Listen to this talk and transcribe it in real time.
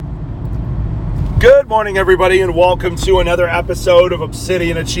Good morning, everybody, and welcome to another episode of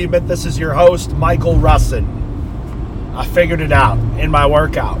Obsidian Achievement. This is your host, Michael Russin. I figured it out in my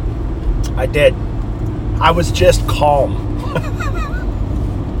workout. I did. I was just calm.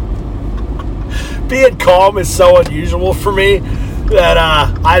 Being calm is so unusual for me that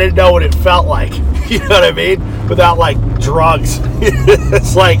I didn't know what it felt like. You know what I mean? Without, drugs.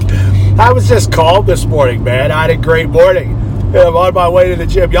 It's like, I was just calm this morning, man. I had a great morning. I'm on my way to the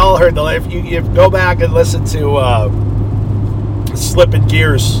gym. Y'all heard if you go back and listen to Slipping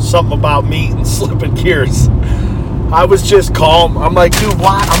Gears, something about meat and slipping gears. I was just calm. I'm like, dude,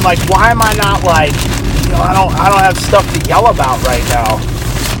 why? I'm like, why am I not I don't have stuff to yell about right now.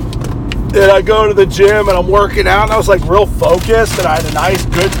 And I go to the gym and I'm working out and I was real focused and I had a nice,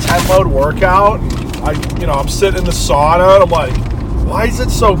 good 10-load workout. And I'm sitting in the sauna and I'm like, why is it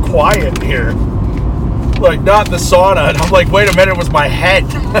so quiet in here? Not in the sauna, and I'm like, wait a minute, it was my head.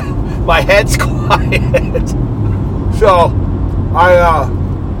 My head's quiet. So, I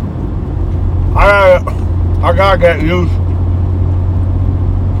gotta get used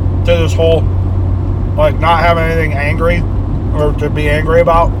to this whole, not having anything angry, or to be angry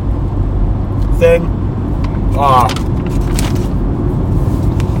about thing.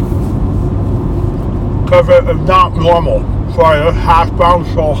 Because it's not normal. Sorry, this hash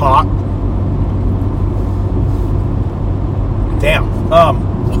brown's so hot. Damn.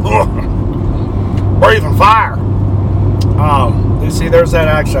 Breathing fire. You see, there's that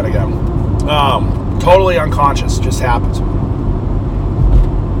accent again. Totally unconscious. Just happens.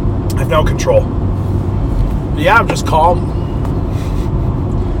 I have no control. But yeah, I'm just calm.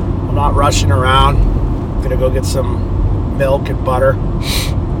 I'm not rushing around. I'm gonna go get some milk and butter.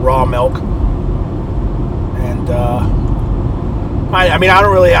 Raw milk. And, I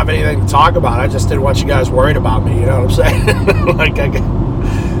don't really have anything to talk about. I just didn't want you guys worried about me, you know what I'm saying?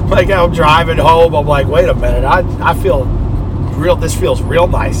 I'm driving home, I'm like, wait a minute, I feel this feels real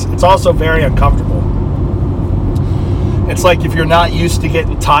nice. It's also very uncomfortable. It's like if you're not used to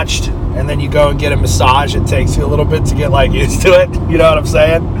getting touched, and then you go and get a massage, it takes you a little bit to get, used to it, you know what I'm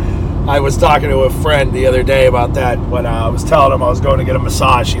saying? I was talking to a friend the other day about that when I was telling him I was going to get a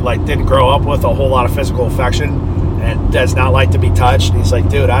massage. He, didn't grow up with a whole lot of physical affection, and does not like to be touched. And he's like,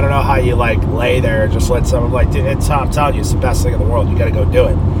 dude, I don't know how you lay there and just let someone dude, I'm telling you, it's the best thing in the world. You got to go do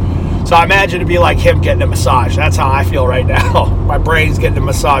it. So I imagine it'd be like him getting a massage. That's how I feel right now. My brain's getting a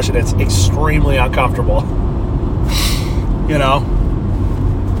massage and it's extremely uncomfortable.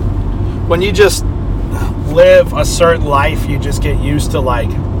 When you just live a certain life, you just get used to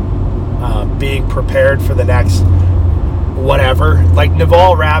being prepared for the next whatever.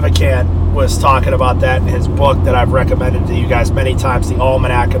 Naval Ravikant was talking about that in his book that I've recommended to you guys many times, The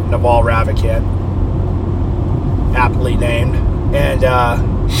Almanac of Naval Ravikant, aptly named. And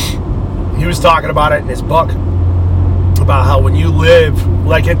he was talking about it in his book about how when you live,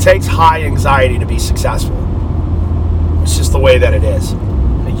 it takes high anxiety to be successful. It's just the way that it is.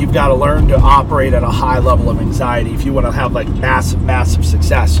 You've got to learn to operate at a high level of anxiety if you want to have massive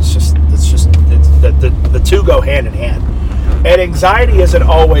success. The two go hand in hand. And anxiety isn't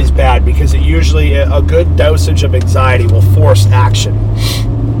always bad because it usually, a good dosage of anxiety will force action.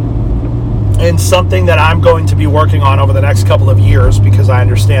 And something that I'm going to be working on over the next couple of years, because I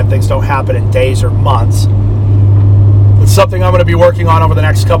understand things don't happen in days or months, but something I'm going to be working on over the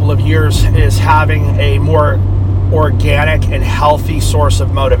next couple of years is having a more organic and healthy source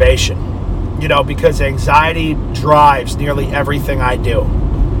of motivation. Because anxiety drives nearly everything I do.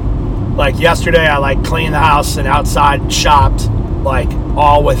 Yesterday, I cleaned the house and outside and shopped,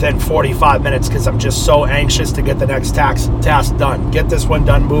 all within 45 minutes because I'm just so anxious to get the next task done. Get this one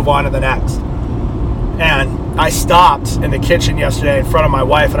done, move on to the next. And I stopped in the kitchen yesterday in front of my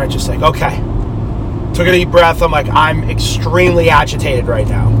wife and I just okay. Took a deep breath. I'm extremely agitated right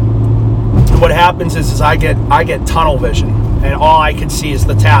now. And what happens is I get tunnel vision and all I can see is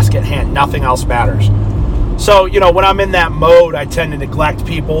the task at hand. Nothing else matters. So, when I'm in that mode, I tend to neglect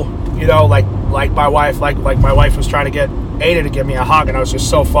people. Like my wife, my wife was trying to get Ada to give me a hug, and I was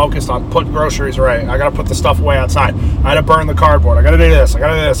just so focused on putting groceries away. I gotta put the stuff away outside. I had to burn the cardboard. I gotta do this. I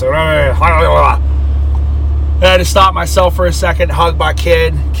gotta do this. And I had to stop myself for a second, hug my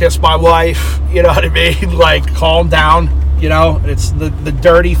kid, kiss my wife. You know what I mean? Calm down. It's the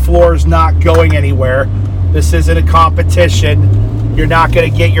dirty floor is not going anywhere. This isn't a competition. You're not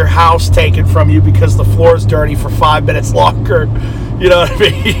going to get your house taken from you because the floor is dirty for 5 minutes longer. You know what I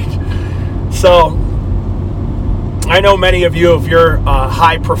mean? So, I know many of you, if you're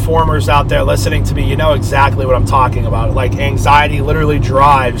high performers out there listening to me, you know exactly what I'm talking about. Anxiety literally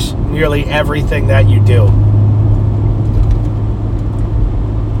drives nearly everything that you do.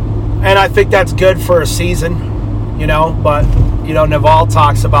 And I think that's good for a season, you know, but, you know, Naval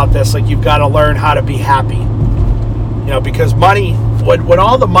talks about this, like, you've got to learn how to be happy, you know, because money, when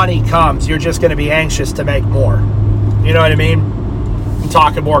all the money comes, you're just going to be anxious to make more. You know what I mean? I'm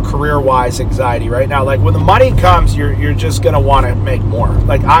talking more career-wise anxiety right now. Like, when the money comes, you're just going to want to make more.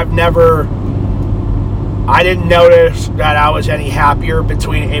 Like, I didn't notice that I was any happier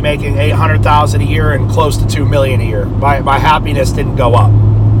between making $800,000 a year and close to $2 million a year. My happiness didn't go up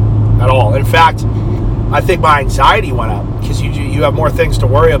at all. In fact, I think my anxiety went up because you have more things to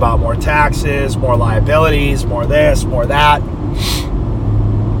worry about, more taxes, more liabilities, more this, more that.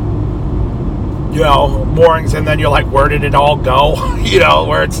 You know, mornings, and then you're like, where did it all go? You know,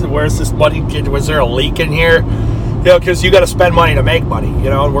 where's this money? Was there a leak in here? You know, because you got to spend money to make money, you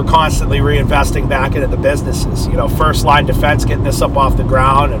know, and we're constantly reinvesting back into the businesses, you know, first line defense, getting this up off the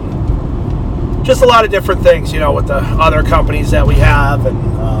ground, and just a lot of different things, you know, with the other companies that we have.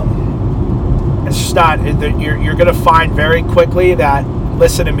 And it's just not, you're going to find very quickly that,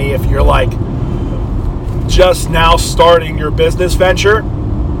 listen to me, if you're like just now starting your business venture,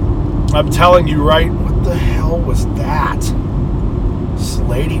 I'm telling you, right, what the hell was that? This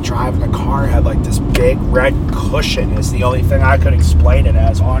lady driving the car had like this big red cushion is the only thing I could explain it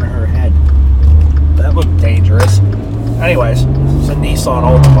as on her head. That looked dangerous. Anyways, it's a Nissan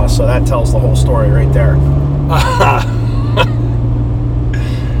Altima, so that tells the whole story right there.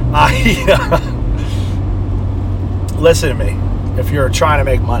 Listen to me. If you're trying to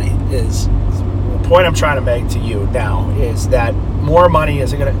make money, the point I'm trying to make to you now is that more money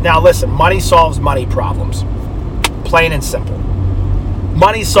isn't going to... Now listen, money solves money problems. Plain and simple.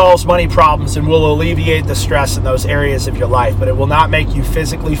 Money solves money problems and will alleviate the stress in those areas of your life, but it will not make you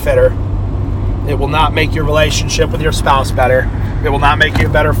physically fitter. It will not make your relationship with your spouse better. It will not make you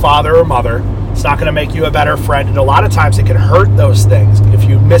a better father or mother. It's not going to make you a better friend. And a lot of times it can hurt those things if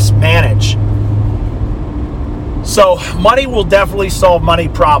you mismanage. So money will definitely solve money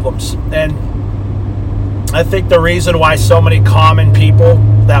problems. And I think the reason why so many common people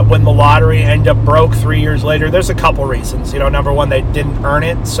that win the lottery end up broke 3 years later, there's a couple reasons. You know, number one, they didn't earn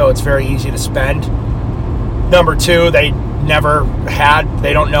it, so it's very easy to spend. Number two, they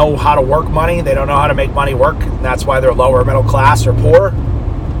don't know how to work money. They don't know how to make money work. And that's why they're lower middle class or poor.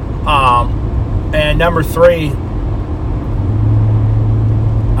 And number three,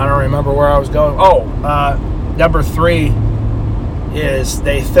 I don't remember where I was going. Number three is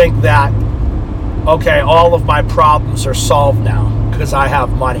they think that, okay, all of my problems are solved now because I have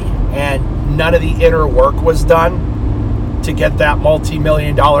money. And none of the inner work was done to get that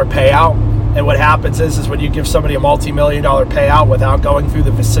multi-million-dollar payout. And what happens is when you give somebody a multi-million-dollar payout without going through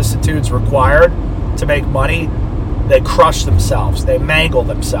the vicissitudes required to make money, they crush themselves. They mangle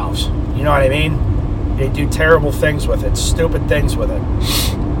themselves. You know what I mean? They do terrible things with it, stupid things with it.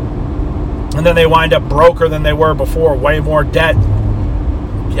 And then they wind up broker than they were before, way more debt.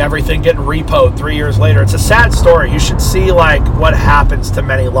 Everything getting repoed 3 years later. It's a sad story. You should see like what happens to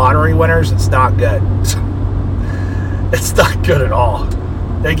many lottery winners. It's not good. It's not good at all.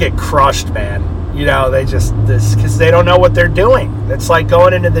 They get crushed, man. You know, because they don't know what they're doing. It's like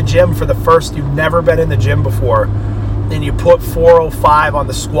going into the gym for the first, you've never been in the gym before, and you put 405 on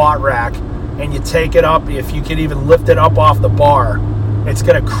the squat rack, and you take it up, if you can even lift it up off the bar, it's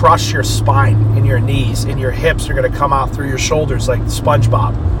going to crush your spine and your knees, and your hips are going to come out through your shoulders like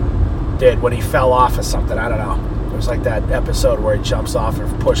SpongeBob did when he fell off of something. I don't know. There's like that episode where he jumps off or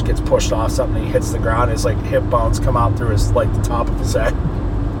gets pushed off something, he hits the ground, his like hip bones come out through his like the top of his head.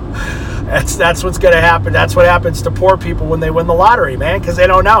 That's what's going to happen. That's what happens to poor people when they win the lottery, man, because they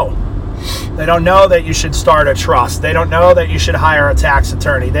don't know. They don't know that you should start a trust. They don't know that you should hire a tax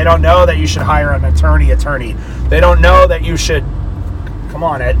attorney. They don't know that you should hire an attorney. They don't know that you should... Come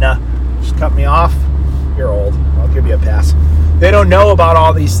on, Edna. Just cut me off. You're old. I'll give you a pass. They don't know about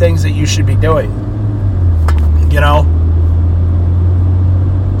all these things that you should be doing. You know?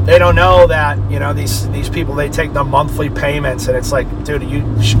 They don't know that, you know, these people, they take the monthly payments, and it's like, dude,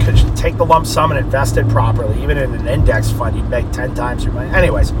 you should take the lump sum and invest it properly. Even in an index fund, you'd make 10 times your money.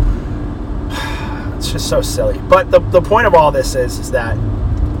 Anyways, it's just so silly. But the point of all this is that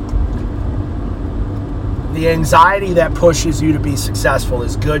the anxiety that pushes you to be successful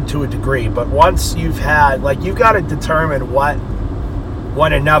is good to a degree. But once you've had, like, you've got to determine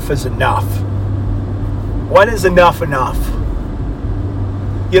when enough is enough. When is enough enough?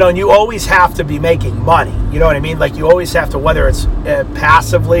 You know, and you always have to be making money. You know what I mean? Like, you always have to, whether it's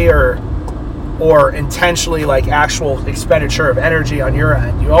passively or intentionally, like actual expenditure of energy on your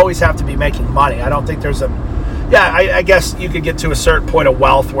end, you always have to be making money. I don't think there's yeah, I guess you could get to a certain point of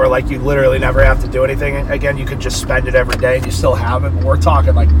wealth where like you literally never have to do anything. Again, you could just spend it every day and you still have it. But we're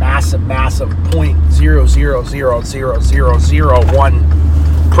talking like massive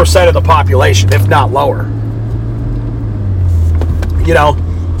 0.0000001% of the population, if not lower. You know,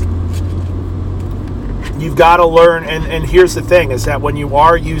 you've got to learn, and here's the thing, is that when you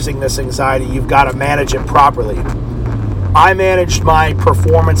are using this anxiety, you've got to manage it properly. I managed my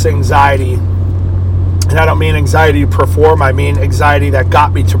performance anxiety, and I don't mean anxiety to perform, I mean anxiety that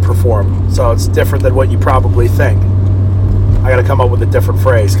got me to perform. So it's different than what you probably think. I got to come up with a different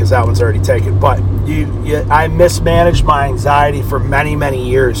phrase because that one's already taken. But I mismanaged my anxiety for many, many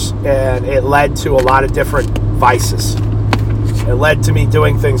years, and it led to a lot of different vices. It led to me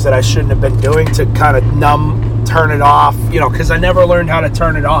doing things that I shouldn't have been doing to kind of turn it off, you know, because I never learned how to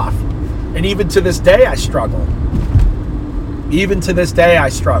turn it off. And even to this day, I struggle.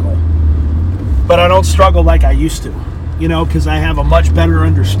 But I don't struggle like I used to, you know, because I have a much better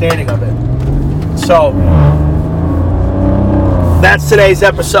understanding of it. So, that's today's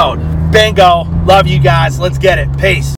episode. Bingo. Love you guys. Let's get it. Peace.